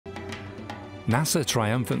Nasser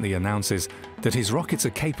triumphantly announces that his rockets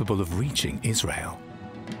are capable of reaching Israel.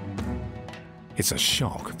 It's a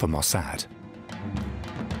shock for Mossad.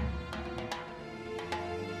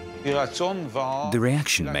 The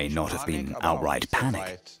reaction may not have been outright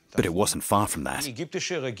panic, but it wasn't far from that.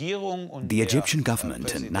 The Egyptian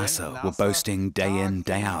government and Nasser were boasting day in,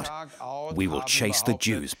 day out, "We will chase the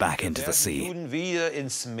Jews back into the sea."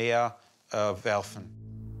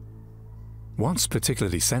 What's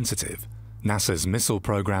particularly sensitive, Nasser's missile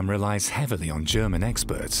program relies heavily on German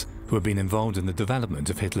experts who have been involved in the development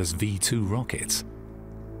of Hitler's V-2 rockets.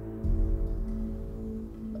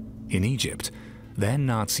 In Egypt, their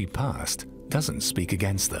Nazi past doesn't speak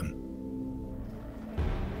against them.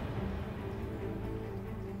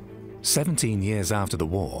 17 years after the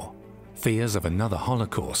war, fears of another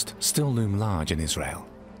Holocaust still loom large in Israel.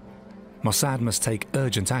 Mossad must take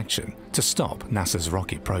urgent action to stop Nasser's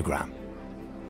rocket program.